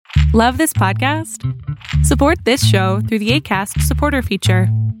Love this podcast? Support this show through the Acast supporter feature.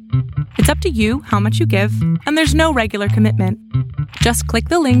 It's up to you how much you give, and there's no regular commitment. Just click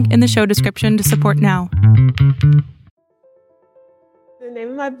the link in the show description to support now. The name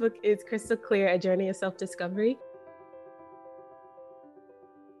of my book is Crystal Clear, A Journey of Self-Discovery.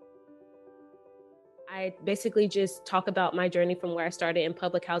 I basically just talk about my journey from where I started in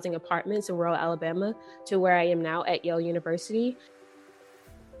public housing apartments in rural Alabama to where I am now at Yale University.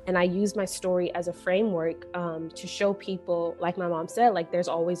 And I use my story as a framework to show people, like my mom said, like there's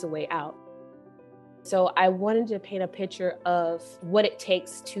always a way out. So I wanted to paint a picture of what it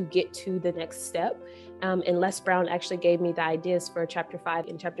takes to get to the next step. And Les Brown actually gave me the ideas for chapter 5.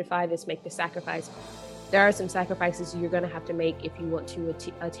 And chapter 5 is make the sacrifice. There are some sacrifices you're going to have to make if you want to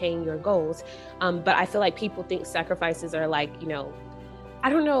attain your goals. But I feel like people think sacrifices are like, I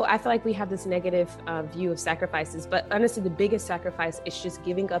don't know. I feel like we have this negative view of sacrifices, but honestly, the biggest sacrifice is just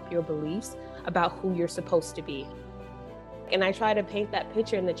giving up your beliefs about who you're supposed to be. And I try to paint that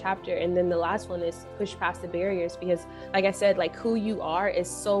picture in the chapter. And then the last one is push past the barriers, because like I said, like who you are is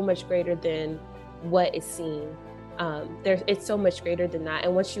so much greater than what is seen. It's so much greater than that.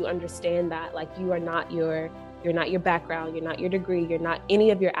 And once you understand that, like you're not your background, you're not your degree, you're not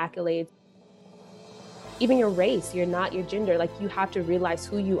any of your accolades, even your race, you're not your gender. Like you have to realize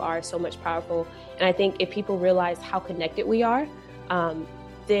who you are is so much powerful. And I think if people realize how connected we are,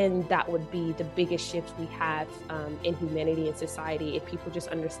 then that would be the biggest shift we have in humanity and society. If people just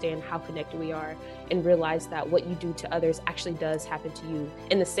understand how connected we are and realize that what you do to others actually does happen to you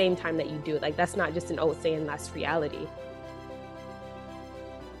in the same time that you do it. Like that's not just an old saying, that's reality.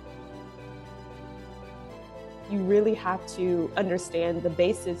 You really have to understand the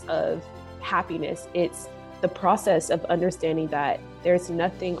basis of happiness. It's the process of understanding that there's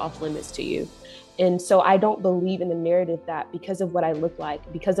nothing off limits to you. And so I don't believe in the narrative that because of what I look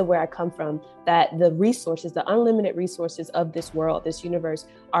like, because of where I come from, that the resources, the unlimited resources of this world, this universe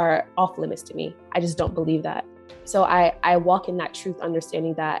are off limits to me. I just don't believe that. So I walk in that truth,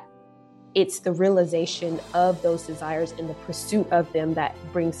 understanding that it's the realization of those desires and the pursuit of them that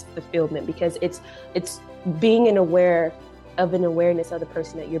brings fulfillment, because it's being an awareness of the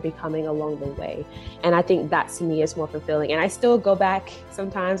person that you're becoming along the way. And I think that to me is more fulfilling. And I still go back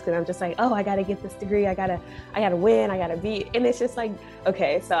sometimes because I'm just like, oh, I got to get this degree. I gotta win. I gotta be. And it's just like,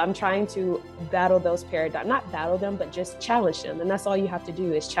 okay, so I'm trying to battle those paradigms, not battle them, but just challenge them. And that's all you have to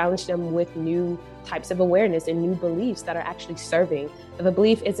do is challenge them with new types of awareness and new beliefs that are actually serving. If a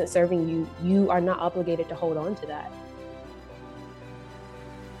belief isn't serving you, you are not obligated to hold on to that.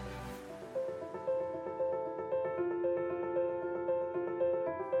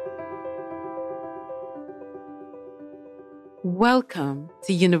 Welcome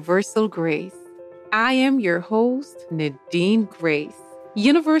to Universal Grace. I am your host, Nadine Grace.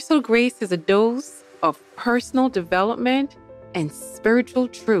 Universal Grace is a dose of personal development and spiritual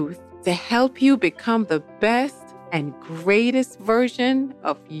truth to help you become the best and greatest version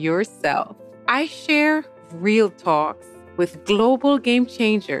of yourself. I share real talks with global game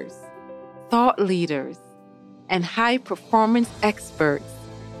changers, thought leaders, and high-performance experts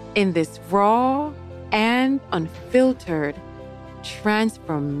in this raw and unfiltered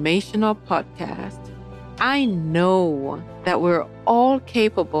transformational podcast. I know that we're all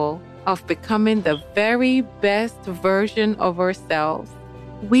capable of becoming the very best version of ourselves.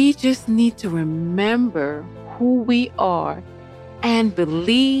 We just need to remember who we are and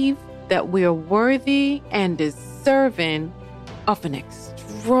believe that we are worthy and deserving of an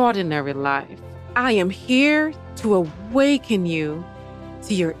extraordinary life. I am here to awaken you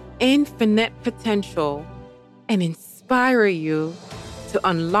to your infinite potential and inspire you to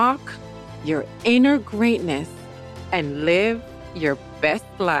unlock your inner greatness and live your best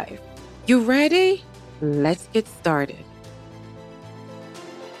life. You ready? Let's get started.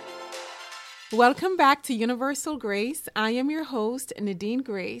 Welcome back to Universal Grace. I am your host, Nadine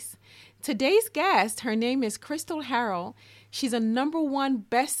Grace. Today's guest, her name is Crystal Harrell. She's a #1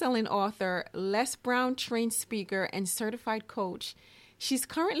 best-selling author, Les Brown trained speaker, and certified coach. She's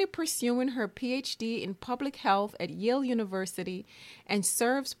currently pursuing her PhD in public health at Yale University and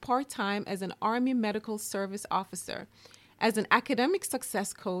serves part-time as an Army Medical Service officer. As an academic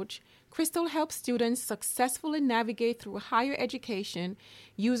success coach, Crystal helps students successfully navigate through higher education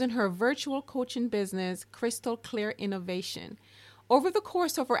using her virtual coaching business, Crystal Clear Innovation. Over the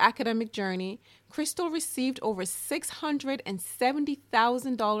course of her academic journey, Crystal received over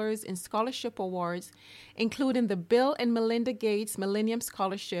 $670,000 in scholarship awards, including the Bill and Melinda Gates Millennium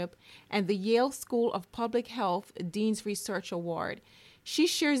Scholarship and the Yale School of Public Health Dean's Research Award. She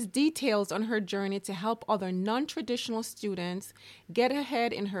shares details on her journey to help other non-traditional students get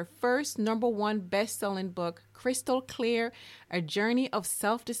ahead in her first #1 best-selling book, Crystal Clear: A Journey of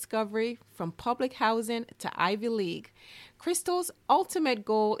Self-Discovery from Public Housing to Ivy League. Crystal's ultimate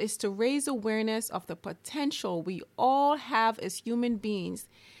goal is to raise awareness of the potential we all have as human beings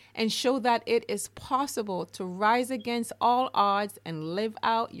and show that it is possible to rise against all odds and live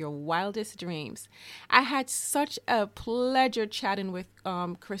out your wildest dreams. I had such a pleasure chatting with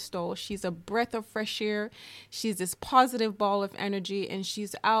Crystal. She's a breath of fresh air. She's this positive ball of energy, and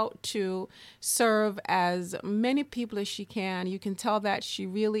she's out to serve as many people as she can. You can tell that she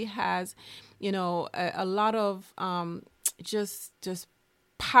really has, a lot of just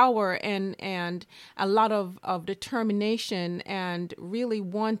power and a lot of determination, and really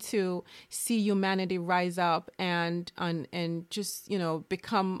want to see humanity rise up and just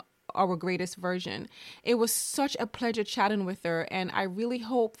become our greatest version. It was such a pleasure chatting with her, and I really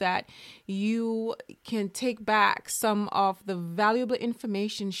hope that you can take back some of the valuable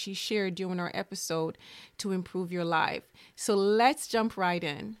information she shared during our episode to improve your life. So let's jump right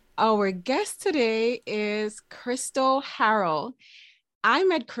in. Our guest today is Crystal Harrell. I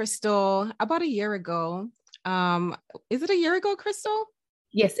met Crystal about a year ago. Is it a year ago, Crystal?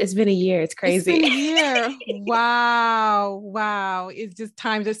 Yes, it's been a year. It's crazy. It's been a year. Wow. It's just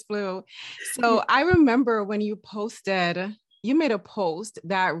time just flew. So I remember when you made a post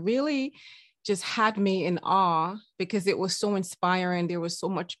that really just had me in awe because it was so inspiring. There was so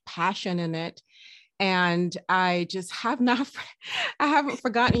much passion in it. And I just haven't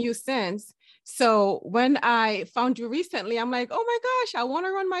forgotten you since. So when I found you recently, I'm like, oh my gosh, I want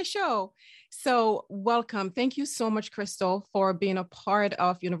to run my show. So welcome. Thank you so much, Crystal, for being a part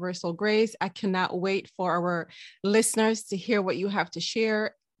of Universal Grace. I cannot wait for our listeners to hear what you have to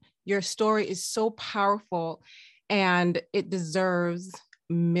share. Your story is so powerful, and it deserves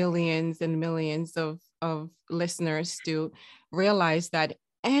millions and millions of listeners to realize that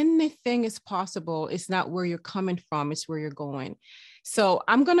anything is possible. It's not where you're coming from, it's where you're going. So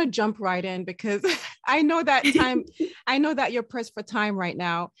I'm going to jump right in because I know that you're pressed for time right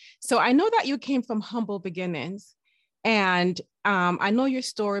now. So I know that you came from humble beginnings, and I know your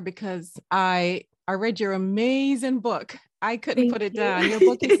story because I read your amazing book. I couldn't put it down. Your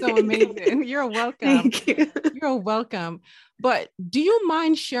book is so amazing. You're welcome. Thank you. You're welcome. But do you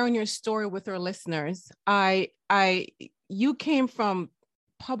mind sharing your story with our listeners? You came from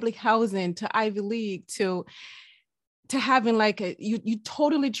public housing to Ivy League to having you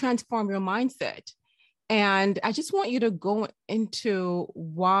totally transform your mindset. And I just want you to go into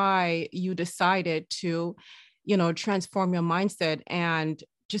why you decided to, transform your mindset and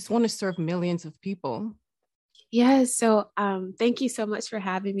just want to serve millions of people. Yeah. So thank you so much for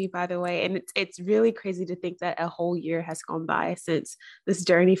having me, by the way. And it's really crazy to think that a whole year has gone by since this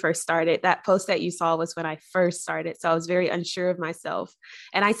journey first started. That post that you saw was when I first started. So I was very unsure of myself,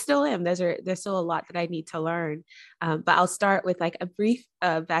 and I still am. There's still a lot that I need to learn. But I'll start with a brief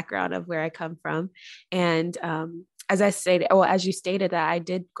background of where I come from. And as you stated, that I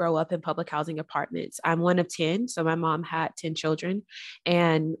did grow up in public housing apartments. I'm one of 10. So my mom had 10 children.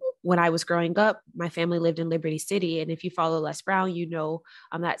 And when I was growing up, my family lived in Liberty City. And if you follow Les Brown,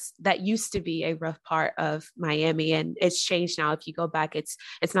 that used to be a rough part of Miami, and it's changed now. If you go back, it's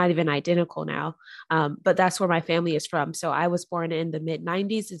not even identical now. But that's where my family is from. So I was born in the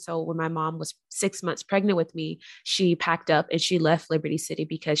mid-90s. And so when my mom was 6 months pregnant with me, she packed up and she left Liberty City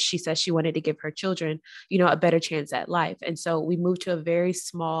because she said she wanted to give her children, a better chance at life. And so we moved to a very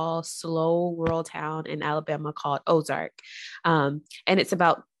small, slow rural town in Alabama called Ozark. And it's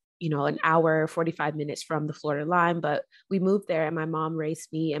about an hour, 45 minutes from the Florida line. But we moved there, and my mom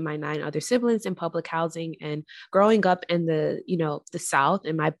raised me and my 9 other siblings in public housing. And growing up in the South,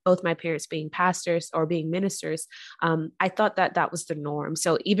 and both my parents being pastors or being ministers, I thought that was the norm.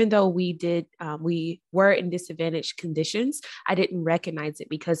 So even though we were in disadvantaged conditions, I didn't recognize it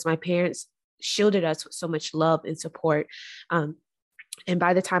because my parents shielded us with so much love and support. And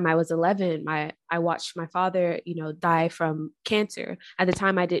by the time I was 11, I watched my father, die from cancer. At the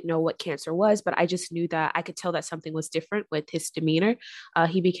time, I didn't know what cancer was, but I just knew that I could tell that something was different with his demeanor.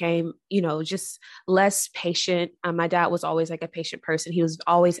 He became, just less patient. My dad was always a patient person. He was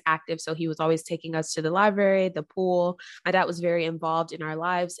always active. So he was always taking us to the library, the pool. My dad was very involved in our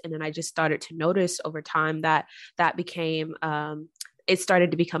lives. And then I just started to notice over time that became, it started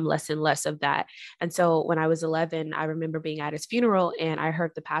to become less and less of that. And so when I was 11, I remember being at his funeral, and I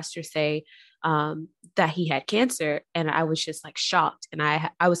heard the pastor say, that he had cancer. And I was just like shocked. And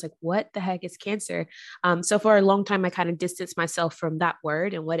I was like, what the heck is cancer? So for a long time, I kind of distanced myself from that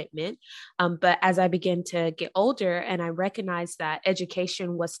word and what it meant. But as I began to get older and I recognized that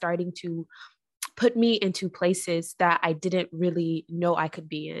education was starting to put me into places that I didn't really know I could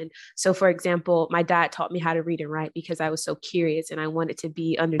be in. So, for example, my dad taught me how to read and write because I was so curious and I wanted to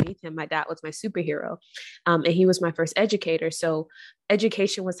be underneath him. My dad was my superhero, and he was my first educator. So,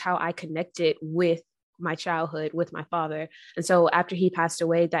 education was how I connected with my childhood with my father. And so after he passed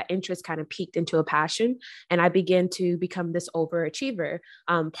away, that interest kind of peaked into a passion. And I began to become this overachiever,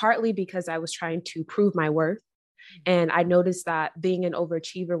 partly because I was trying to prove my worth. And I noticed that being an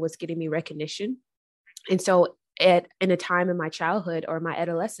overachiever was getting me recognition. And so in a time in my childhood or my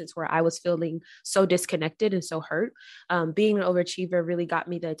adolescence where I was feeling so disconnected and so hurt, being an overachiever really got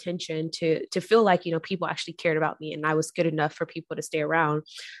me the attention to feel like, people actually cared about me and I was good enough for people to stay around.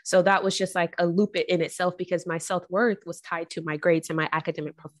 So that was just like a loop in itself because my self-worth was tied to my grades and my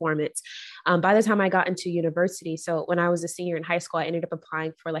academic performance. By the time I got into university, so when I was a senior in high school, I ended up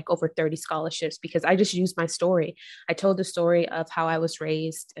applying for like over 30 scholarships because I just used my story. I told the story of how I was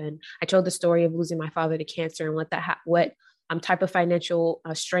raised, and I told the story of losing my father to cancer and what type of financial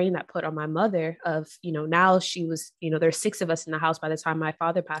strain that put on my mother of, now she was, there's 6 of us in the house by the time my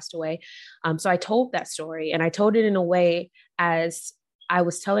father passed away. So I told that story and I told it in a way as I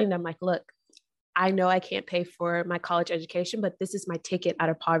was telling them like, look, I know I can't pay for my college education, but this is my ticket out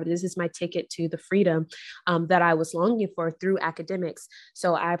of poverty. This is my ticket to the freedom that I was longing for through academics.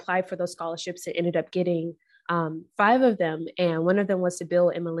 So I applied for those scholarships and ended up getting 5 of them. And one of them was to Bill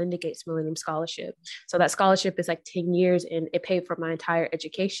and Melinda Gates Millennium Scholarship. So that scholarship is like 10 years and it paid for my entire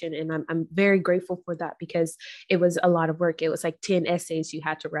education. And I'm very grateful for that because it was a lot of work. It was like 10 essays you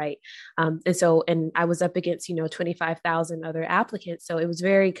had to write. And I was up against, 25,000 other applicants. So it was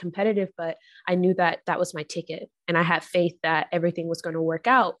very competitive, but I knew that that was my ticket. And I had faith that everything was going to work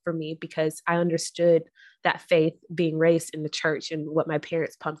out for me because I understood that faith being raised in the church and what my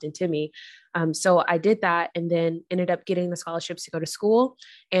parents pumped into me. So I did that and then ended up getting the scholarships to go to school.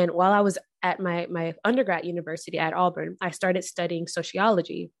 And while I was at my undergrad university at Auburn, I started studying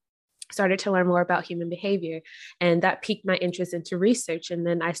sociology, started to learn more about human behavior. And that piqued my interest into research. And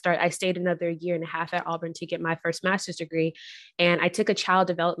then I stayed another year and a half at Auburn to get my first master's degree. And I took a child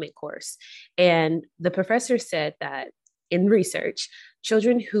development course. And the professor said that in research,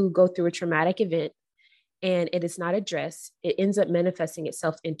 children who go through a traumatic event and it is not addressed, it ends up manifesting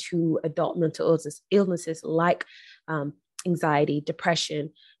itself into adult mental illnesses like anxiety, depression,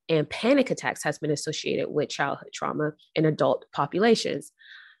 and panic attacks has been associated with childhood trauma in adult populations.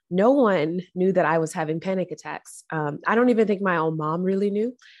 No one knew that I was having panic attacks. I don't even think my own mom really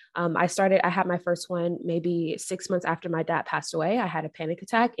knew. I had my first one maybe 6 months after my dad passed away. I had a panic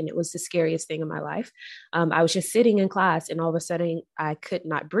attack and it was the scariest thing in my life. I was just sitting in class and all of a sudden I could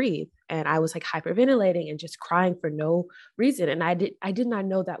not breathe and I was like hyperventilating and just crying for no reason. And I did not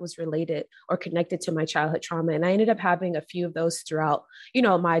know that was related or connected to my childhood trauma. And I ended up having a few of those throughout,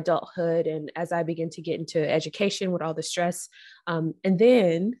 my adulthood. And as I began to get into education with all the stress, and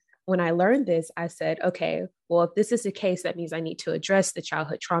then when I learned this, I said, okay, well, if this is the case, that means I need to address the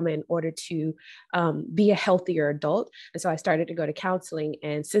childhood trauma in order to be a healthier adult. And so I started to go to counseling.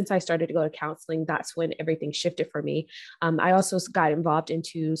 And since I started to go to counseling, that's when everything shifted for me. I also got involved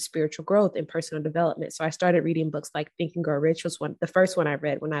into spiritual growth and personal development. So I started reading books like Think and Grow Rich was the first one I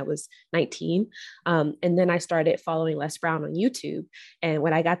read when I was 19. And then I started following Les Brown on YouTube. And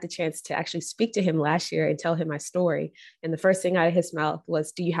when I got the chance to actually speak to him last year and tell him my story, and the first thing out of his mouth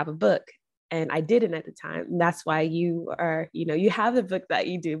was, "Do you have a book?" And I didn't at the time. And that's why you have the book that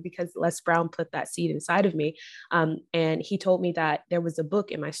you do, because Les Brown put that seed inside of me. And he told me that there was a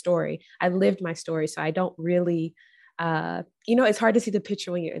book in my story. I lived my story. So I don't really, it's hard to see the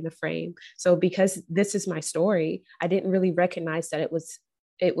picture when you're in the frame. So because this is my story, I didn't really recognize that it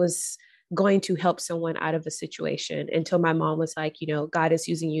was going to help someone out of a situation until my mom was like, God is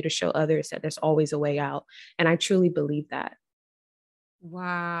using you to show others that there's always a way out. And I truly believe that.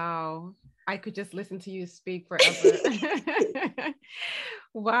 Wow. I could just listen to you speak forever.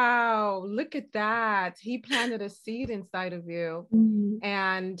 Wow. Look at that. He planted a seed inside of you,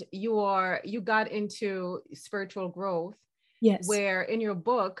 and you got into spiritual growth. Yes. Where in your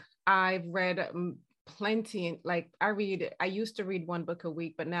book, I've read plenty. Like I used to read 1 book a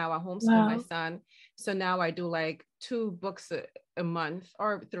week, but now I homeschool my son. So now I do like 2 books a month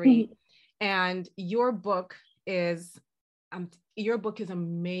or 3. And your book is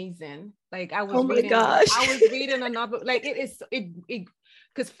amazing. Like I was reading another, like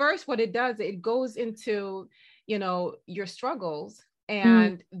because first what it does, it goes into, your struggles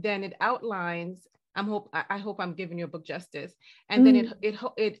And then it outlines, I hope I'm giving your book justice. And then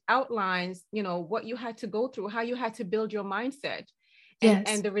it outlines, you know, what you had to go through, how you had to build your mindset,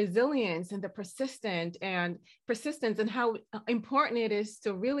 and the resilience and the persistence, and how important it is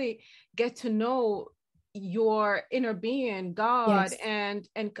to really get to know your inner being, God, and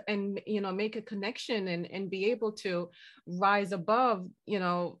you know, make a connection, and be able to rise above, you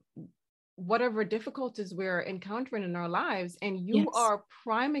know, whatever difficulties we're encountering in our lives. And you are a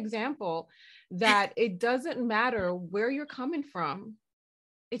prime example that it doesn't matter where you're coming from,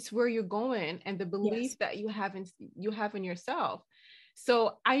 it's where you're going, and the belief that you have in yourself.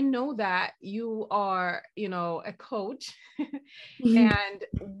 So I know that you are, you know, a coach. And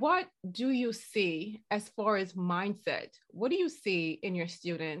what do you see as far as mindset? What do you see in your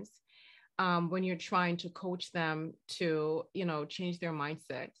students when you're trying to coach them to, you know, change their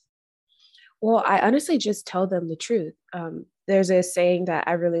mindset? Well, I honestly just tell them the truth. There's a saying that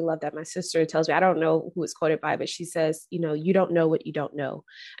I really love that my sister tells me. I don't know who it's quoted by, but she says, you know, you don't know what you don't know.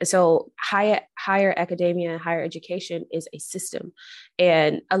 And so higher academia and higher education is a system.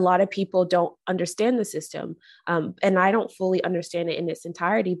 And a lot of people don't understand the system. And I don't fully understand it in its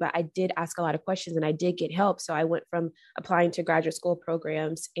entirety, but I did ask a lot of questions and I did get help. So I went from applying to graduate school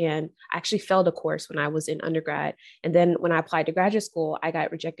programs, and I actually failed a course when I was in undergrad. And then when I applied to graduate school, I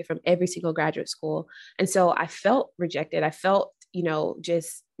got rejected from every single graduate school. And so I felt rejected. I felt, you know,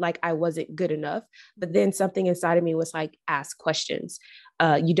 just like I wasn't good enough. But then something inside of me was like, ask questions.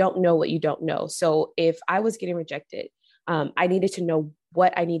 You don't know what you don't know. So if I was getting rejected, I needed to know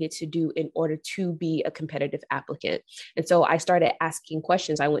what I needed to do in order to be a competitive applicant. And so I started asking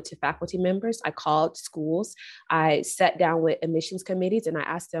questions. I went to faculty members, I called schools, I sat down with admissions committees, and I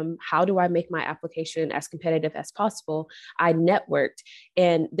asked them, how do I make my application as competitive as possible? I networked,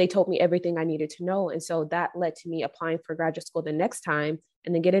 and they told me everything I needed to know. And so that led to me applying for graduate school the next time,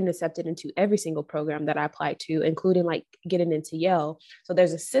 and then getting accepted into every single program that I applied to, including like getting into Yale. So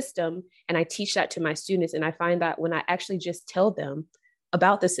there's a system, and I teach that to my students. And I find that when I actually just tell them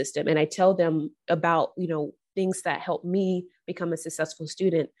about the system, and I tell them about, you know, things that help me become a successful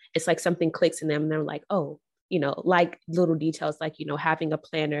student, it's like something clicks in them and they're like, oh, you know, like little details, like, you know, having a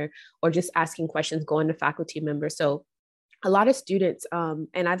planner or just asking questions, going to faculty members. So a lot of students, and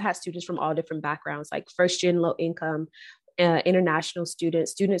I've had students from all different backgrounds, like first gen, low income, international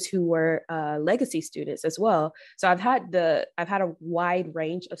students who were legacy students as well. So I've had a wide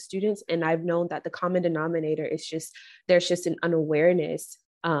range of students, and I've known that the common denominator is just, there's just an unawareness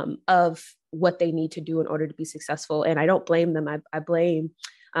of what they need to do in order to be successful. And I don't blame them. I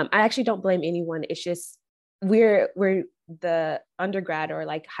actually don't blame anyone. It's just, we're the undergrad or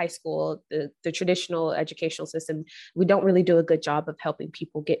like high school, the traditional educational system, we don't really do a good job of helping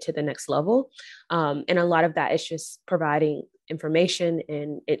people get to the next level. And a lot of that is just providing information,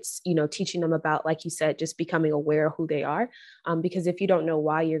 and it's, you know, teaching them about, like you said, just becoming aware of who they are. Because if you don't know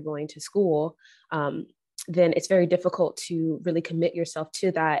why you're going to school, then it's very difficult to really commit yourself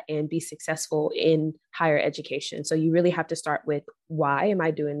to that and be successful in higher education. So you really have to start with, why am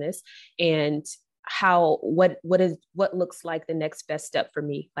I doing this? And what looks like the next best step for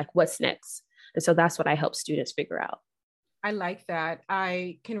me, like what's next. And so that's what I help students figure out. I like that.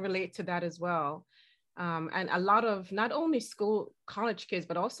 I can relate to that as well. And a lot of not only college kids,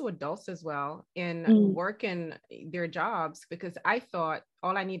 but also adults as well, in working their jobs, because I thought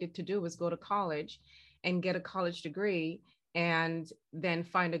all I needed to do was go to college and get a college degree and then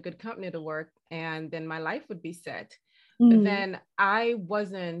find a good company to work, and then my life would be set. But then I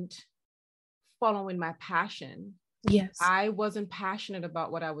wasn't following my passion. Yes. I wasn't passionate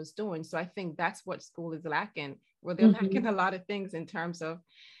about what I was doing. So I think that's what school is lacking, where they're lacking a lot of things in terms of,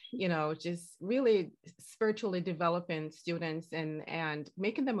 you know, just really spiritually developing students and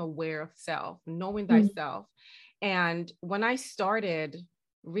making them aware of self, knowing thyself. And when I started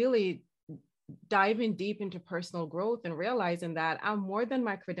really diving deep into personal growth and realizing that I'm more than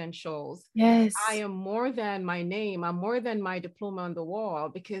my credentials. Yes. I am more than my name. I'm more than my diploma on the wall,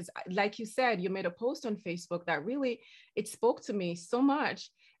 because like you said, you made a post on Facebook that really, it spoke to me so much.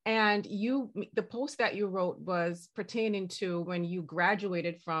 And the post that you wrote was pertaining to when you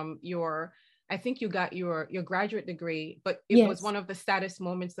graduated from I think you got your graduate degree, but it was one of the saddest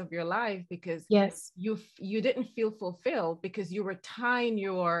moments of your life, because you didn't feel fulfilled because you were tying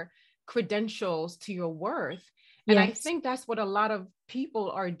your credentials to your worth. And I think that's what a lot of people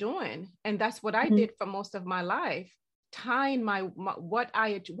are doing. And that's what I did for most of my life, tying my what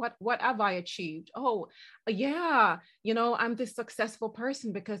have I achieved? Oh yeah, you know, I'm this successful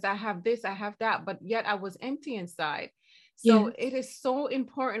person because I have this, I have that, but yet I was empty inside. So it is so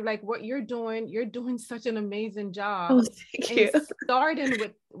important, like what you're doing such an amazing job. Oh, thank you. Starting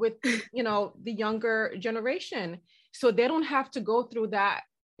with, you know, the younger generation, so they don't have to go through that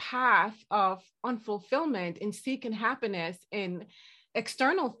path of unfulfillment and seeking happiness in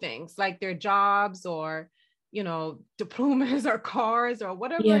external things like their jobs or, you know, diplomas or cars or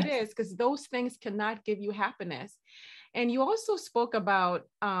whatever it is, because those things cannot give you happiness. And you also spoke about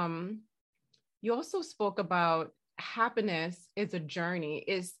happiness is a journey,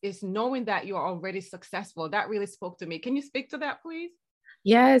 is knowing that you're already successful. That really spoke to me. Can you speak to that, please?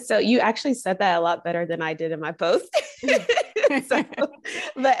 Yeah, so you actually said that a lot better than I did in my post.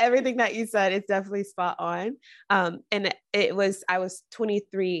 But everything that you said is definitely spot on. And I was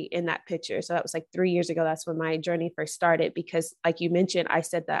 23 in that picture. So that was like 3 years ago. That's when my journey first started, because like you mentioned, I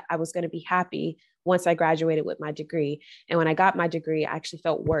said that I was going to be happy once I graduated with my degree. And when I got my degree, I actually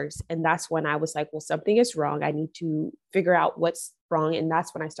felt worse. And that's when I was like, well, something is wrong. I need to figure out what's wrong. And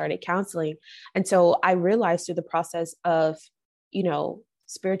that's when I started counseling. And so I realized through the process of, you know,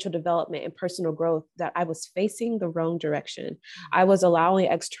 spiritual development and personal growth that I was facing the wrong direction. I was allowing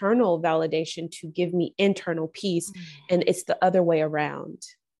external validation to give me internal peace, and it's the other way around.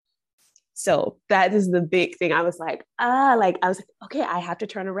 So that is the big thing. I was like, okay, I have to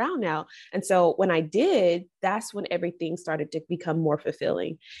turn around now. And so when I did, that's when everything started to become more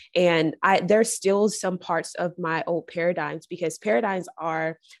fulfilling. And there's still some parts of my old paradigms, because paradigms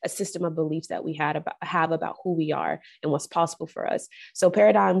are a system of beliefs that we have about who we are and what's possible for us. So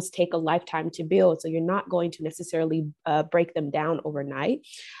paradigms take a lifetime to build. So you're not going to necessarily break them down overnight.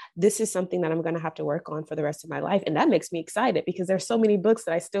 This is something that I'm going to have to work on for the rest of my life. And that makes me excited, because there's so many books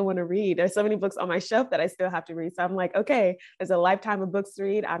that I still want to read. There's so many books on my shelf that I still have to read. So I'm like, okay, there's a lifetime of books to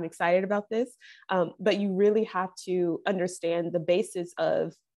read. I'm excited about this. But you really have to understand the basis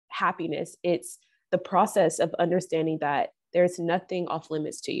of happiness. It's the process of understanding that there's nothing off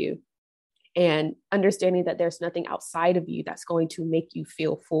limits to you, and understanding that there's nothing outside of you that's going to make you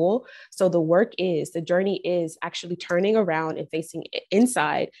feel full. So the journey is actually turning around and facing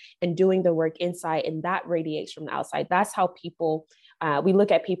inside and doing the work inside, and that radiates from the outside. That's how people, we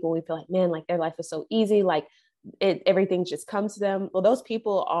look at people, we feel like, man, like their life is so easy, like everything just comes to them. Well, those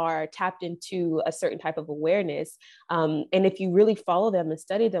people are tapped into a certain type of awareness. And if you really follow them and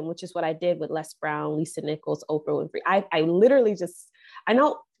study them, which is what I did with Les Brown, Lisa Nichols, Oprah Winfrey, I literally just, I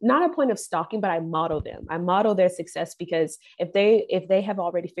know, not a point of stalking, but I model them. I model their success, because if they have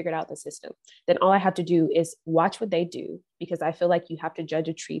already figured out the system, then all I have to do is watch what they do, because I feel like you have to judge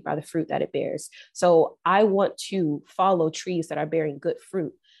a tree by the fruit that it bears. So I want to follow trees that are bearing good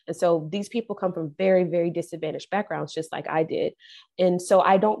fruit. And so these people come from very, very disadvantaged backgrounds, just like I did. And so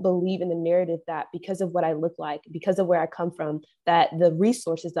I don't believe in the narrative that because of what I look like, because of where I come from, that the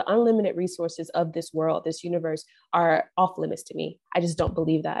resources, the unlimited resources of this world, this universe, are off limits to me. I just don't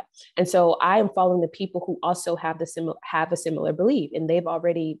believe that. And so I am following the people who also have a similar belief, and they've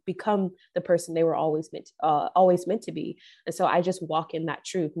already become the person they were always meant to be. And so I just walk in that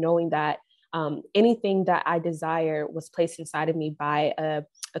truth, knowing that anything that I desire was placed inside of me by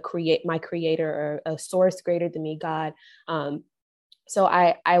my creator, or a source greater than me, God. So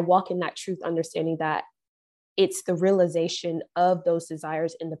I walk in that truth, understanding that it's the realization of those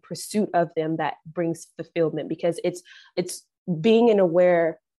desires and the pursuit of them that brings fulfillment, because it's being an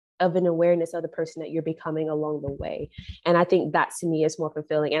awareness of the person that you're becoming along the way. And I think that to me is more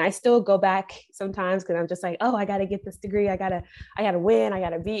fulfilling. And I still go back sometimes, because I'm just like, oh, I got to get this degree. I gotta win. I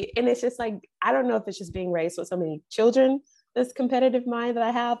gotta be. And it's just like, I don't know if it's just being raised with so many children, this competitive mind that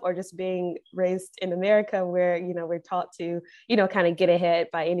I have, or just being raised in America where, you know, we're taught to, you know, kind of get ahead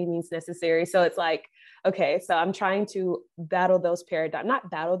by any means necessary. So it's like, okay, so I'm trying to battle those paradigms, not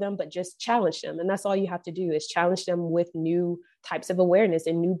battle them, but just challenge them. And that's all you have to do, is challenge them with new types of awareness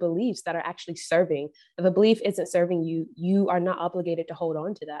and new beliefs that are actually serving. If a belief isn't serving you, you are not obligated to hold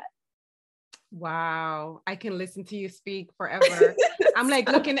on to that. Wow. I can listen to you speak forever. I'm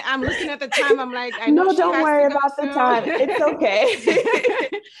looking at the time. I'm like, I know. No, don't worry about the time. It's okay.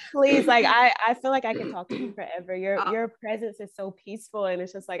 Please. Like, I feel like I can talk to you forever. Your presence is so peaceful. And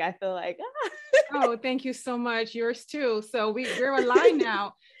it's just like, I feel like, Oh, thank you so much. Yours too. So we're aligned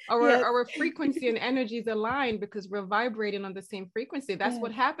now. Our frequency and energy is aligned, because we're vibrating on the same frequency. That's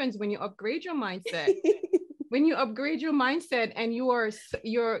what happens when you upgrade your mindset. When you upgrade your mindset, and you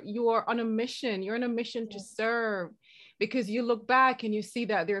are on a mission, you're on a mission to serve, because you look back and you see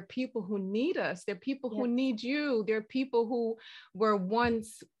that there are people who need us. There are people who need you. There are people who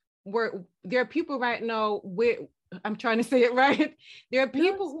there are people right now I'm trying to say it right. There are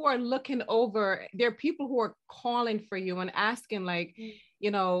people who are looking over. There are people who are calling for you and asking, like,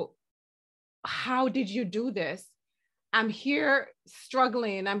 you know, how did you do this? I'm here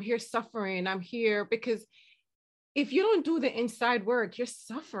struggling, I'm here suffering, I'm here because if you don't do the inside work, you're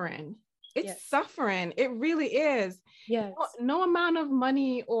suffering. It's suffering. It really is. Yes. No amount of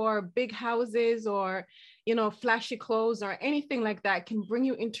money or big houses or, flashy clothes or anything like that can bring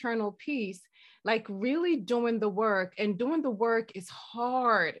you internal peace. Like really doing the work, and doing the work is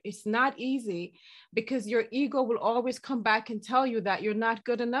hard. It's not easy because your ego will always come back and tell you that you're not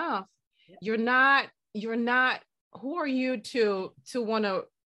good enough. You're not, who are you to want to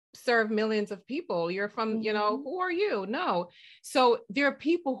serve millions of people? You're from, who are you? No. So there are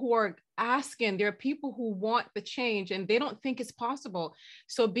people who are asking, there are people who want the change and they don't think it's possible.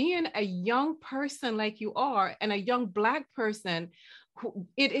 So being a young person like you are, and a young Black person,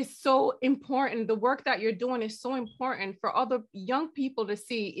 it is so important. The work that you're doing is so important for other young people to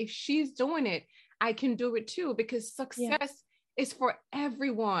see. If she's doing it, I can do it too, because success is for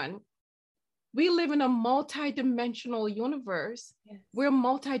everyone. We live in a multi-dimensional universe. Yes. We're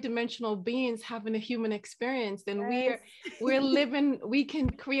multi-dimensional beings having a human experience, and we're living, we can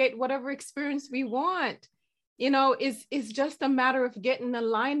create whatever experience we want. It's just a matter of getting in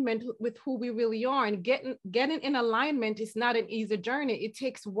alignment with who we really are, and getting in alignment is not an easy journey. It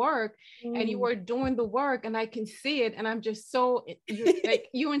takes work, and you are doing the work, and I can see it. And I'm just so,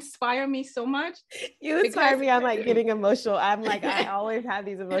 you inspire me so much. You inspire me. I'm like getting emotional. I'm like, I always have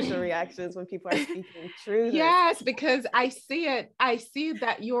these emotional reactions when people are speaking truth. Yes, because I see it. I see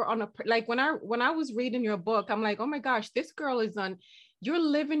that you're on like when I was reading your book, I'm like, oh my gosh, this girl you're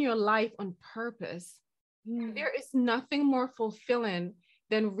living your life on purpose. There is nothing more fulfilling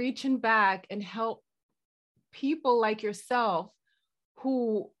than reaching back and help people like yourself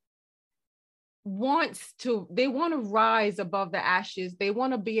who want to rise above the ashes. They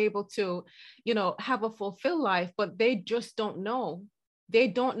want to be able to, have a fulfilled life, but they just don't know. They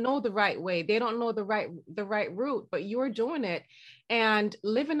don't know the right way. They don't know the right route, but you're doing it. And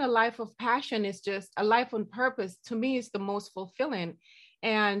living a life of passion is just a life on purpose. To me, is the most fulfilling.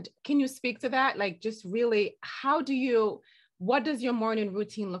 And can you speak to that? Like, just really, what does your morning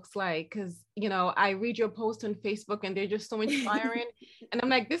routine looks like? Because, I read your posts on Facebook and they're just so inspiring. And I'm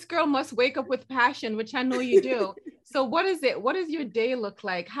like, this girl must wake up with passion, which I know you do. So what is it? What does your day look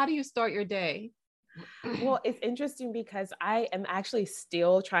like? How do you start your day? Well, it's interesting because I am actually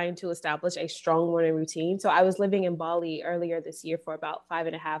still trying to establish a strong morning routine. So I was living in Bali earlier this year for about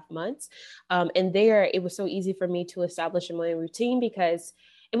 5.5 months. And there it was so easy for me to establish a morning routine because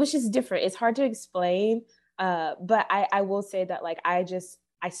it was just different. It's hard to explain. But I will say that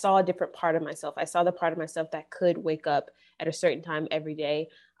I saw a different part of myself. I saw the part of myself that could wake up at a certain time every day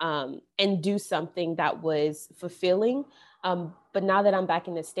and do something that was fulfilling. But now that I'm back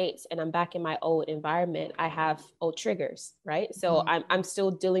in the States and I'm back in my old environment, I have old triggers, right? So I'm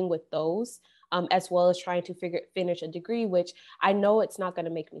still dealing with those, as well as trying to finish a degree, which I know it's not going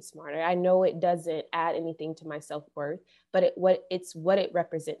to make me smarter. I know it doesn't add anything to my self-worth, but what it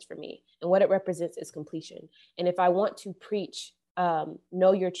represents for me. And what it represents is completion. And if I want to preach,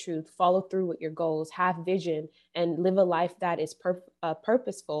 know your truth, follow through with your goals, have vision, and live a life that is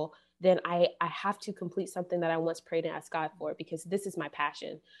purposeful, then I have to complete something that I once prayed and asked God for, because this is my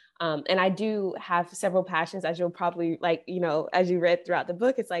passion. And I do have several passions, as you'll probably as you read throughout the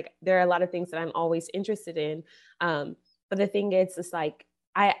book, it's like, there are a lot of things that I'm always interested in. But the thing is, it's like,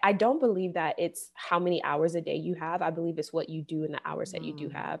 I don't believe that it's how many hours a day you have. I believe it's what you do in the hours that you do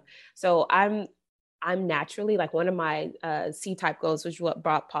have. So I'm naturally, like, one of my C-type goals, which is what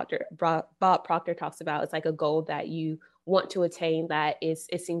Bob Proctor talks about. It's like a goal that you want to attain that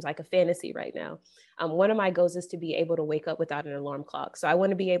it seems like a fantasy right now. One of my goals is to be able to wake up without an alarm clock. So I want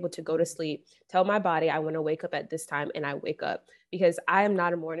to be able to go to sleep, tell my body I want to wake up at this time, and I wake up, because I am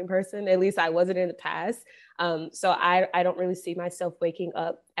not a morning person. At least I wasn't in the past. So I don't really see myself waking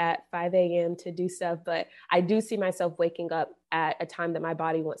up at 5 a.m. to do stuff, but I do see myself waking up at a time that my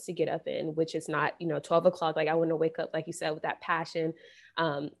body wants to get up in, which is not, 12 o'clock. Like, I want to wake up, like you said, with that passion,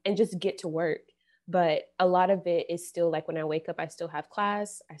 and just get to work. But a lot of it is still like, when I wake up, I still have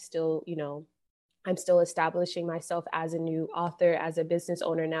class. I still, I'm still establishing myself as a new author, as a business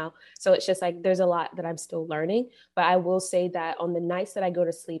owner now. So it's just like, there's a lot that I'm still learning. But I will say that on the nights that I go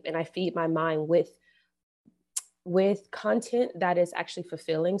to sleep and I feed my mind with content that is actually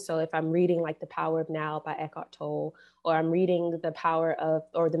fulfilling. So if I'm reading like The Power of Now by Eckhart Tolle, or I'm reading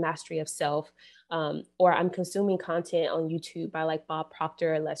The Mastery of Self, or I'm consuming content on YouTube by like Bob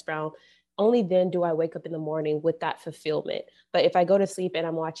Proctor or Les Brown, only then do I wake up in the morning with that fulfillment. But if I go to sleep and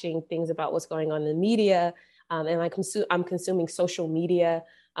I'm watching things about what's going on in the media, and I'm consuming social media,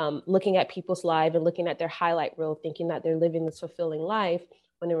 looking at people's lives and looking at their highlight reel, thinking that they're living this fulfilling life,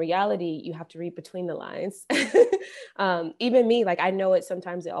 when in reality, you have to read between the lines. Even me, like, I know it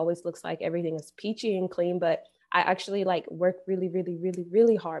sometimes it always looks like everything is peachy and clean, but I actually like work really, really, really,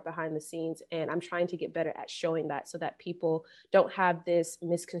 really hard behind the scenes. And I'm trying to get better at showing that so that people don't have this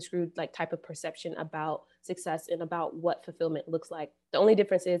misconstrued like type of perception about success and about what fulfillment looks like. The only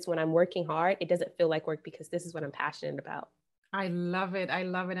difference is when I'm working hard, it doesn't feel like work because this is what I'm passionate about. I love it. I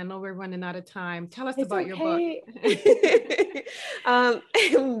love it. I know we're running out of time. Tell us It's about your book.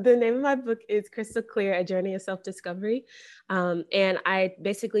 The name of my book is Crystal Clear, A Journey of Self-Discovery. And I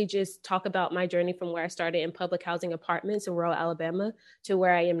basically just talk about my journey from where I started in public housing apartments in rural Alabama to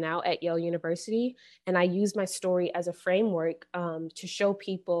where I am now at Yale University. And I use my story as a framework to show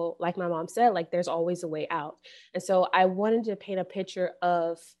people, like my mom said, like there's always a way out. And so I wanted to paint a picture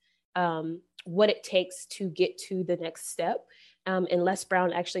of what it takes to get to the next step. And Les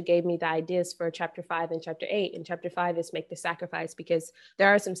Brown actually gave me the ideas for chapter 5 and chapter 8. And chapter 5 is make the sacrifice, because there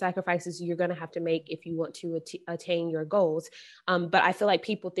are some sacrifices you're going to have to make if you want to attain your goals. But I feel like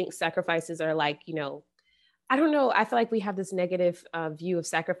people think sacrifices are like, you know, I don't know. I feel like we have this negative view of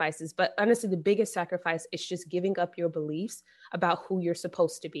sacrifices, but honestly, the biggest sacrifice is just giving up your beliefs about who you're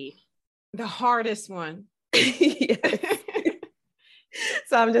supposed to be. The hardest one. Yes.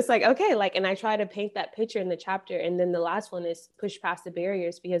 So I'm just like, okay, like, and I try to paint that picture in the chapter. And then the last one is push past the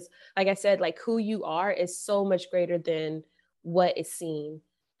barriers, because like I said, like who you are is so much greater than what is seen.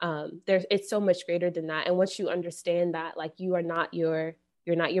 It's so much greater than that. And once you understand that, like you're not your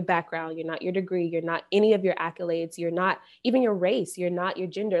background, you're not your degree, you're not any of your accolades, you're not even your race, you're not your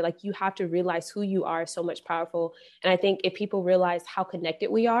gender. Like you have to realize who you are is so much powerful. And I think if people realize how connected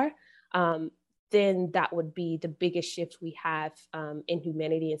we are, then that would be the biggest shift we have in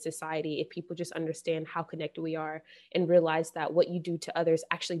humanity and society. If people just understand how connected we are and realize that what you do to others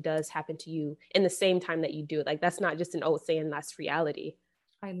actually does happen to you in the same time that you do it. Like that's not just an old saying, that's reality.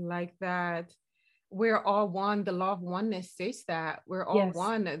 I like that. We're all one. The law of oneness says that we're all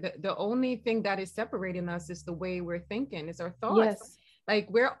one. The only thing that is separating us is the way we're thinking, is our thoughts. Yes. Like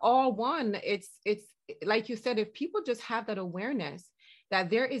we're all one. It's like you said, if people just have that awareness that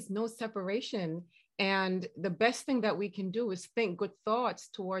there is no separation, and the best thing that we can do is think good thoughts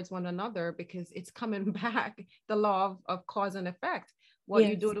towards one another, because it's coming back, the law of cause and effect. What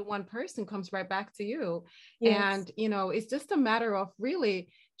you do to one person comes right back to you. And, you know, it's just a matter of really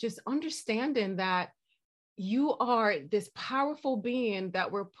just understanding that you are this powerful being that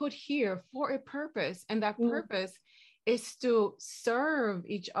we're put here for a purpose. And that purpose is to serve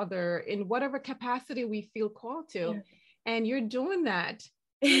each other in whatever capacity we feel called to. And you're doing that.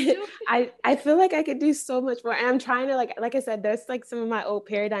 I feel like I could do so much more. And I'm trying to like I said, there's like some of my old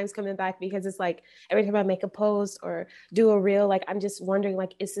paradigms coming back, because it's like every time I make a post or do a reel, like I'm just wondering,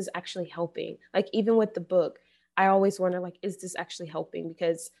 like, is this actually helping? Like even with the book, I always wonder, like, is this actually helping?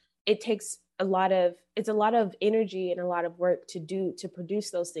 Because it takes it's a lot of energy and a lot of work to produce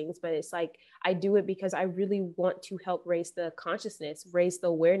those things. But it's like, I do it because I really want to help raise the consciousness, raise the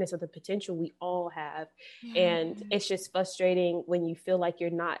awareness of the potential we all have. And it's just frustrating when you feel like you're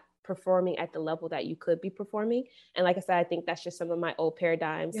not performing at the level that you could be performing. And like I said, I think that's just some of my old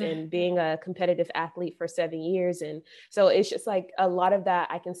paradigms and being a competitive athlete for 7 years. And so it's just like a lot of that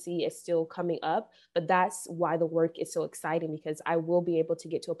I can see is still coming up, but that's why the work is so exciting, because I will be able to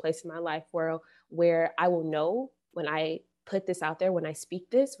get to a place in my life where I will know when I put this out there, when I speak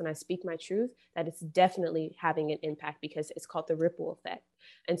my truth, that it's definitely having an impact, because it's called the ripple effect.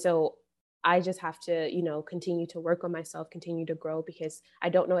 And so I just have to, you know, continue to work on myself, continue to grow, because I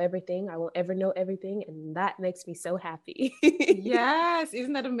don't know everything. I won't ever know everything. And that makes me so happy. Yes.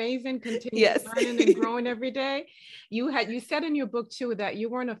 Isn't that amazing? Continue learning and growing every day. You said in your book too, that you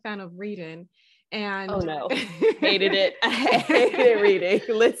weren't a fan of reading. And oh no, hated it. I hated reading.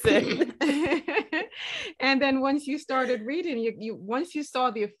 Listen. And then once you started reading, you once you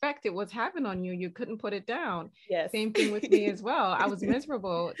saw the effect it was having on you, you couldn't put it down. Yes. Same thing with me as well. I was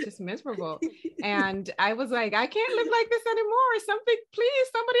miserable, just miserable. And I was like, I can't live like this anymore. Please,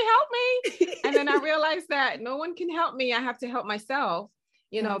 somebody help me. And then I realized that no one can help me. I have to help myself,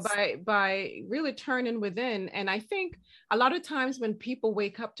 you know, by really turning within. And I think a lot of times when people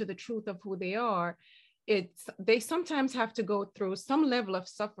wake up to the truth of who they are, they sometimes have to go through some level of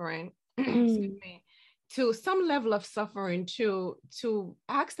suffering, excuse me, to some level of suffering to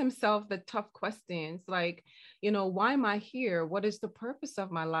ask themselves the tough questions, like, you know, why am I here? What is the purpose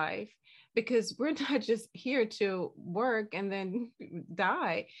of my life? Because we're not just here to work and then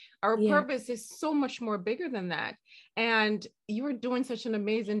die. Our purpose is so much more bigger than that. And you're doing such an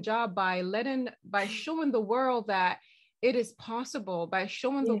amazing job by showing the world that it is possible, by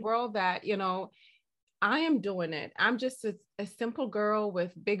showing the world that, you know, I am doing it. I'm just a simple girl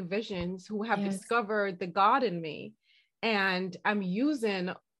with big visions who have discovered the God in me. And I'm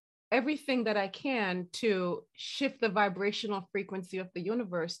using everything that I can to shift the vibrational frequency of the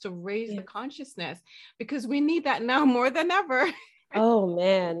universe, to raise the consciousness, because we need that now more than ever. Oh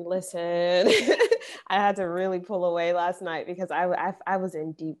man, listen, I had to really pull away last night because I was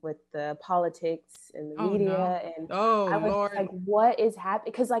in deep with the politics and the media, and I was Lord, like, what is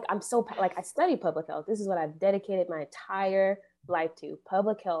happening? Because like I'm so like I study public health. This is what I've dedicated my entire life to: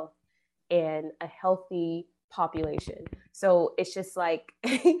 public health and a healthy population. So it's just like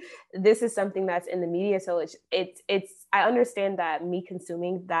this is something that's in the media. So it's I understand that me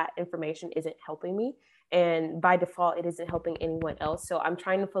consuming that information isn't helping me. And by default, it isn't helping anyone else. So I'm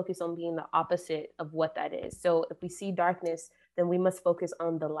trying to focus on being the opposite of what that is. So if we see darkness, then we must focus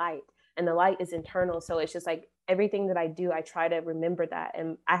on the light. And the light is internal. So it's just like everything that I do, I try to remember that.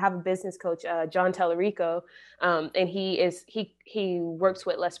 And I have a business coach, John Tellerico, and he works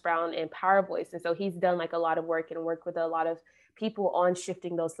with Les Brown and Power Voice. And so he's done like a lot of work and worked with a lot of people on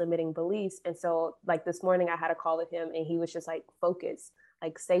shifting those limiting beliefs. And so like this morning I had a call with him and he was just like, focus,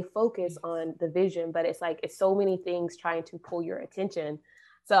 like stay focused on the vision. But it's like, it's so many things trying to pull your attention.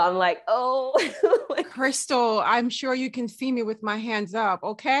 So I'm like, oh, Crystal, I'm sure you can see me with my hands up.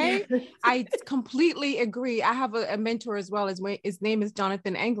 Okay. I completely agree. I have a mentor as well. His name is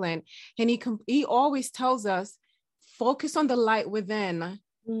Jonathan Englund, and he always tells us, focus on the light within.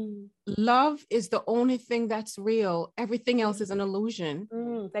 Love is the only thing that's real. Everything else is an illusion.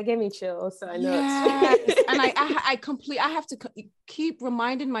 That gave me chills. So I know it's and I have to keep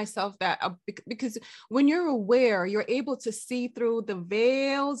reminding myself that because when you're aware, you're able to see through the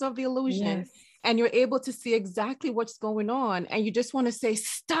veils of the illusion, and you're able to see exactly what's going on. And you just want to say,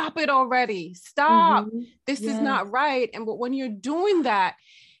 stop it already. Stop. This is not right. And but when you're doing that,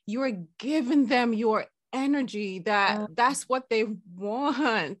 you're giving them your energy that's what they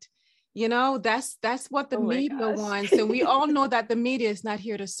want. You know, that's what the media wants. And we all know that the media is not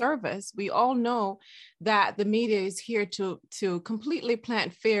here to serve us. We all know that the media is here to completely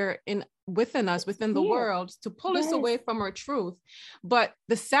plant fear within us, within the world, to pull us away from our truth. But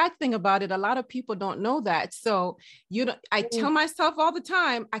the sad thing about it, a lot of people don't know that. So I tell myself all the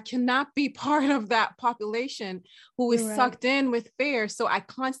time, I cannot be part of that population who is sucked in with fear. So I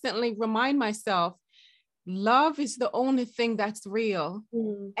constantly remind myself, love is the only thing that's real.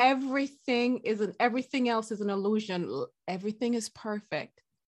 Everything else is an illusion. Everything is perfect.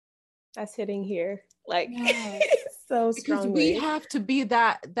 That's hitting here. Like so strongly. Because we have to be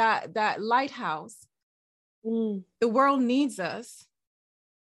that lighthouse. The world needs us.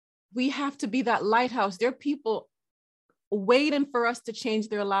 We have to be that lighthouse. There are people waiting for us to change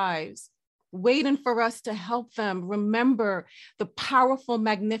their lives, waiting for us to help them remember the powerful,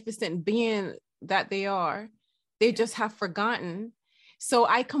 magnificent being that they are. They just have forgotten. So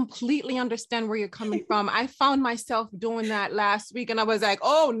I completely understand where you're coming from. I found myself doing that last week and I was like,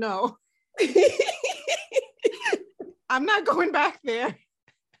 oh no, I'm not going back there.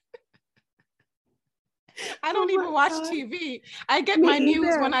 I don't even watch TV. I get my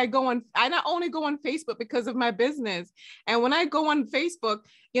news when I not only go on Facebook because of my business. And when I go on Facebook,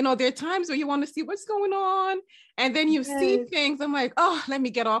 there are times where you want to see what's going on. And then you see things. I'm like, oh, let me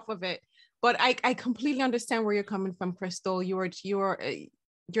get off of it. But I completely understand where you're coming from, Crystal. You're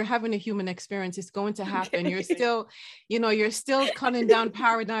having a human experience. It's going to happen. You're still cutting down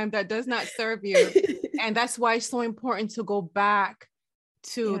paradigm that does not serve you. And that's why it's so important to go back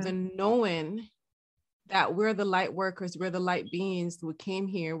to the knowing that we're the light workers, we're the light beings who came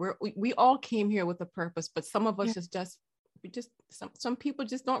here. We all came here with a purpose, but some of us some people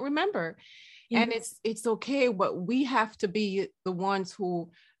just don't remember. And it's okay, but we have to be the ones who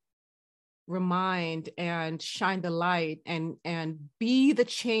remind and shine the light and be the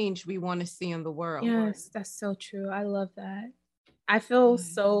change we want to see in the world. Yes, that's so true. I love that. I feel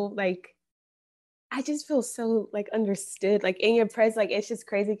so I just feel so understood, in your presence. It's just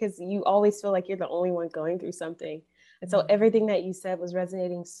crazy because you always feel like you're the only one going through something. And so everything that you said was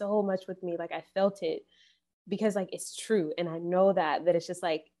resonating so much with me. I felt it because it's true. And I know that it's just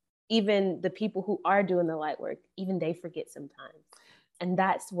even the people who are doing the light work, even they forget sometimes. And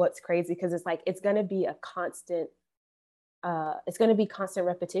that's what's crazy, because it's going to be a constant, constant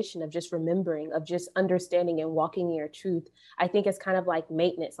repetition of just remembering, of just understanding and walking in your truth. I think it's kind of like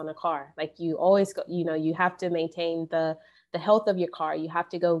maintenance on a car. You always go, you have to maintain the health of your car. You have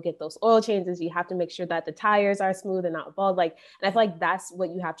to go get those oil changes. You have to make sure that the tires are smooth and not bald. And I feel like that's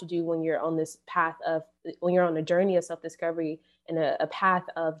what you have to do when you're on this path when you're on a journey of self-discovery and a path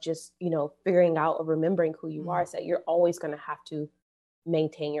of just, figuring out or remembering who you are. So you're always going to have to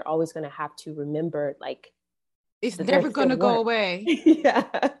maintain. You're always going to have to remember, like, it's never going to go away. Yeah.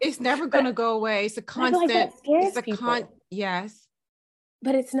 It's never going to go away. It's a constant. I feel like that scares people. Yes.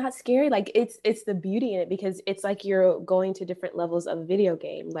 But it's not scary. Like, it's the beauty in it, because it's like you're going to different levels of a video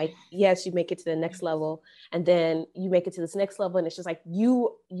game. Like, yes, you make it to the next level, and then you make it to this next level, and it's just like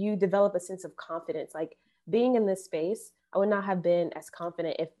you develop a sense of confidence. Like, being in this space, I would not have been as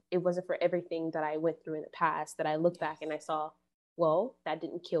confident if it wasn't for everything that I went through in the past, that I look back and I saw, well, that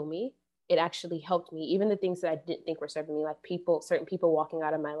didn't kill me. It actually helped me. Even the things that I didn't think were serving me, like certain people walking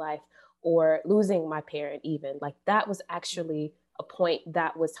out of my life, or losing my parent, even, like, that was actually a point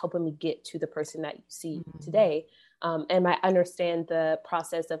that was helping me get to the person that you see today. And I understand the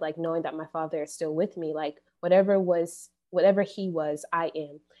process of, like, knowing that my father is still with me. Like, whatever he was, I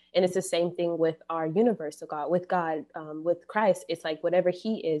am. And it's the same thing with our universal God, with Christ. It's like, whatever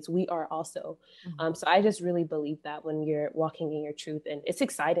he is, we are also. So I just really believe that when you're walking in your truth, and it's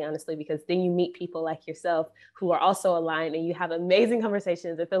exciting, honestly, because then you meet people like yourself who are also aligned, and you have amazing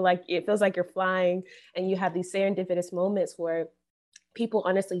conversations. It feels like you're flying, and you have these serendipitous moments where people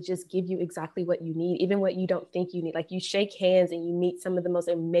honestly just give you exactly what you need, even what you don't think you need. Like, you shake hands and you meet some of the most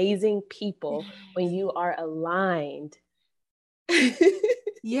amazing people when you are aligned.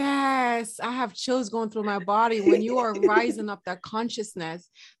 Yes, I have chills going through my body when you are rising up that consciousness,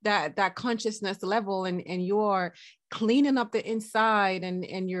 that consciousness level, and you're cleaning up the inside,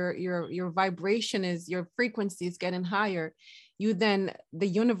 and your vibration your frequency is getting higher. The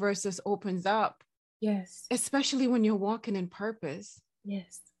universe just opens up. Yes. Especially when you're walking in purpose.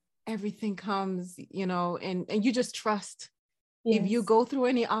 Yes. Everything comes, and you just trust. Yes. If you go through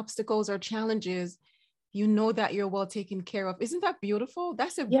any obstacles or challenges, you know that you're well taken care of. Isn't that beautiful?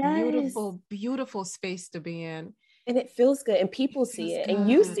 That's a beautiful, beautiful space to be in. And it feels good, and people see it, and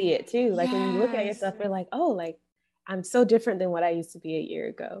you see it too. Like, when you look at yourself, you're like, oh, like, I'm so different than what I used to be a year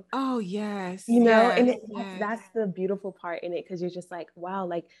ago. Oh, yes. And that's the beautiful part in it, because you're just like, wow,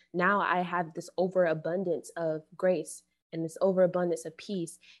 like, now I have this overabundance of grace and this overabundance of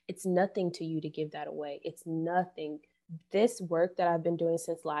peace. It's nothing to you to give that away. It's nothing. This work that I've been doing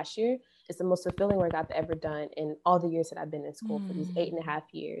since last year is the most fulfilling work I've ever done in all the years that I've been in school for these 8.5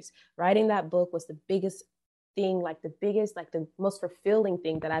 years. Writing that book was the biggest thing, like the most fulfilling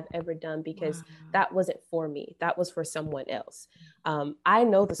thing that I've ever done, because that wasn't for me. That was for someone else. I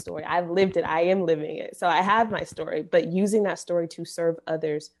know the story. I've lived it. I am living it. So I have my story, but using that story to serve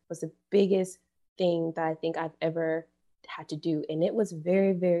others was the biggest thing that I think I've ever had to do. And it was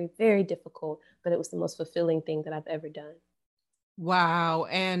very, very, very difficult, but it was the most fulfilling thing that I've ever done. Wow.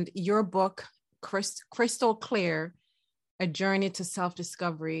 And your book, Crystal Clear, A Journey to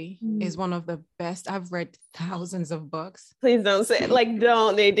Self-Discovery, is one of the best. I've read thousands of books. Please don't say it. Like,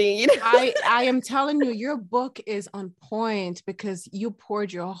 don't, Nadine. I am telling you, your book is on point because you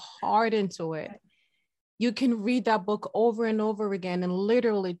poured your heart into it. You can read that book over and over again and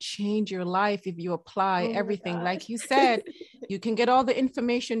literally change your life if you apply everything. Like you said, you can get all the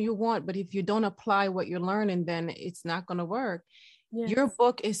information you want, but if you don't apply what you're learning, then it's not going to work. Yes. Your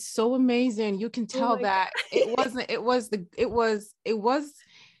book is so amazing. You can tell that it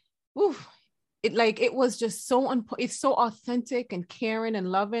was just so it's so authentic and caring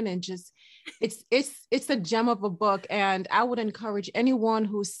and loving, and just it's a gem of a book. And I would encourage anyone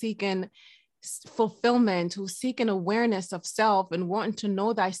who's seeking fulfillment, who's seeking awareness of self and wanting to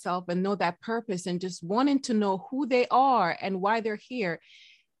know thyself and know that purpose, and just wanting to know who they are and why they're here,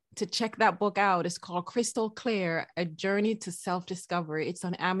 to check that book out. It's called Crystal Clear, A Journey to Self-Discovery. It's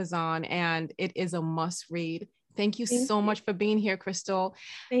on Amazon and it is a must read. Thank you so much for being here, Crystal.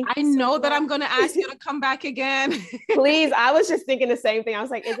 I know that I'm going to ask you to come back again. Please. I was just thinking the same thing. I was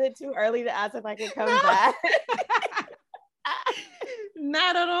like, is it too early to ask if I can come back?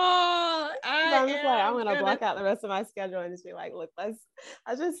 Not at all. I'm just like, I'm gonna block out the rest of my schedule and just be like, look, let's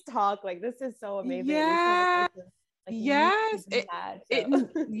just talk. Like, this is so amazing. Yeah. Yes.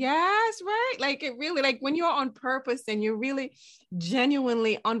 Yes, right. Like, it really, like, when you're on purpose and you're really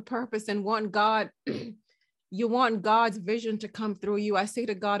genuinely on purpose and want God, you want God's vision to come through you. I say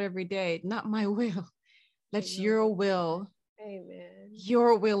to God every day, not my will, let your will. Amen.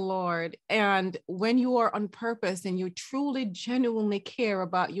 Your will, Lord. And when you are on purpose and you truly, genuinely care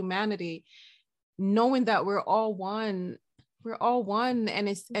about humanity, knowing that we're all one,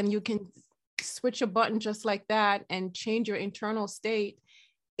 and you can switch a button just like that and change your internal state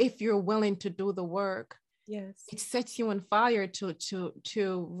if you're willing to do the work. Yes. It sets you on fire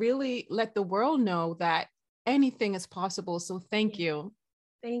to really let the world know that anything is possible. So thank you.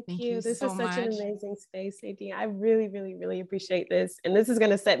 Thank Thank you. you This so is such an much. amazing space, Nadine. I really, really, really appreciate this. And this is going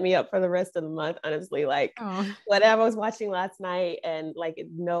to set me up for the rest of the month, honestly. Like Oh, whatever I was watching last night and like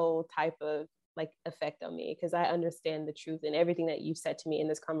no type of like effect on me, because I understand the truth, and everything that you said to me in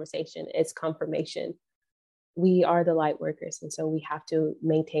this conversation is confirmation. We are the light workers. And so we have to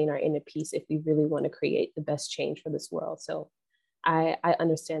maintain our inner peace if we really want to create the best change for this world. So I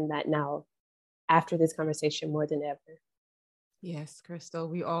understand that now after this conversation more than ever. yes, Crystal.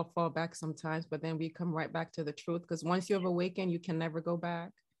 We all fall back sometimes, but then we come right back to the truth, because once you have awakened, you can never go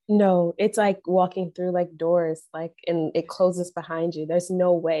back. No, it's like walking through like doors, like, and it closes behind you. There's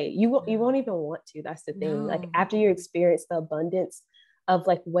no way you won't even want to. That's the thing. Like No. after you experience the abundance of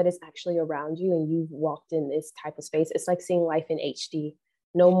like what is actually around you, and you've walked in this type of space, it's like seeing life in HD.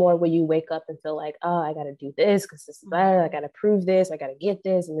 No more will you wake up and feel like, oh, I got to do this because this is bad. I got to prove this. I got to get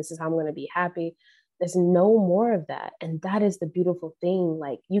this, and this is how I'm going to be happy. There's no more of that, and that is the beautiful thing.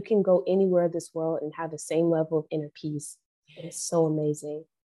 Like you can go anywhere in this world and have the same level of inner peace. It is so amazing.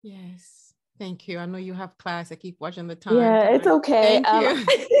 Yes. Thank you. I know you have class. I keep watching the time. Yeah, it's okay. Thank you.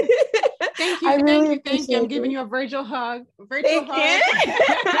 Thank I you. really Thank you. Thank you. I'm appreciate giving it. you a virtual hug. Virtual Thank hug.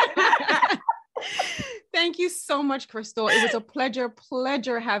 you. Thank you so much, Crystal. It was a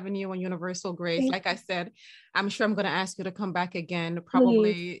pleasure having you on Universal Grace. Thank Like I said, I'm sure I'm going to ask you to come back again, Please.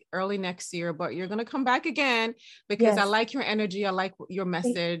 probably early next year, but you're going to come back again because I Yes. like your energy. I like your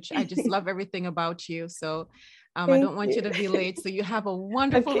message. I just love everything about you. So I Thank don't want you you. to be late. So you have a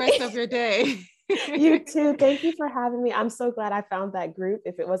wonderful Okay. rest of your day. You too. Thank you for having me. I'm so glad I found that group.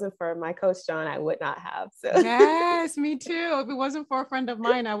 If it wasn't for my coach, John, I would not have. So Yes, me too. If it wasn't for a friend of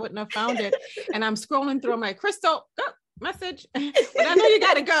mine, I wouldn't have found it. And I'm scrolling through, I'm like, Crystal, go, message. But I know you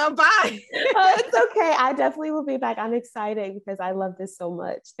got to go. Bye. Oh, it's okay. I definitely will be back. I'm excited because I love this so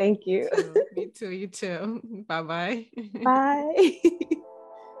much. Thank you. Me too. You too. Bye-bye. Bye.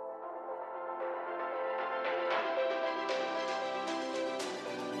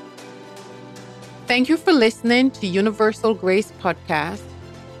 Thank you for listening to Universal Grace Podcast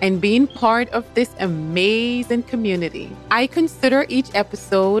and being part of this amazing community. I consider each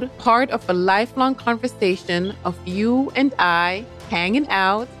episode part of a lifelong conversation of you and I hanging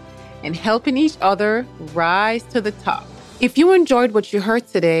out and helping each other rise to the top. If you enjoyed what you heard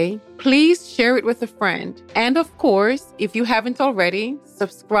today, please share it with a friend. And of course, if you haven't already,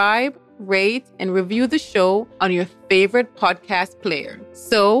 subscribe, rate, and review the show on your favorite podcast player.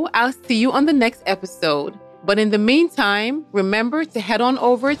 So I'll see you on the next episode. But in the meantime, remember to head on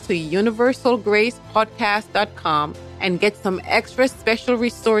over to universalgracepodcast.com and get some extra special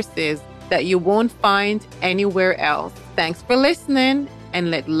resources that you won't find anywhere else. Thanks for listening, and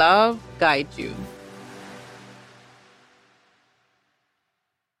let love guide you.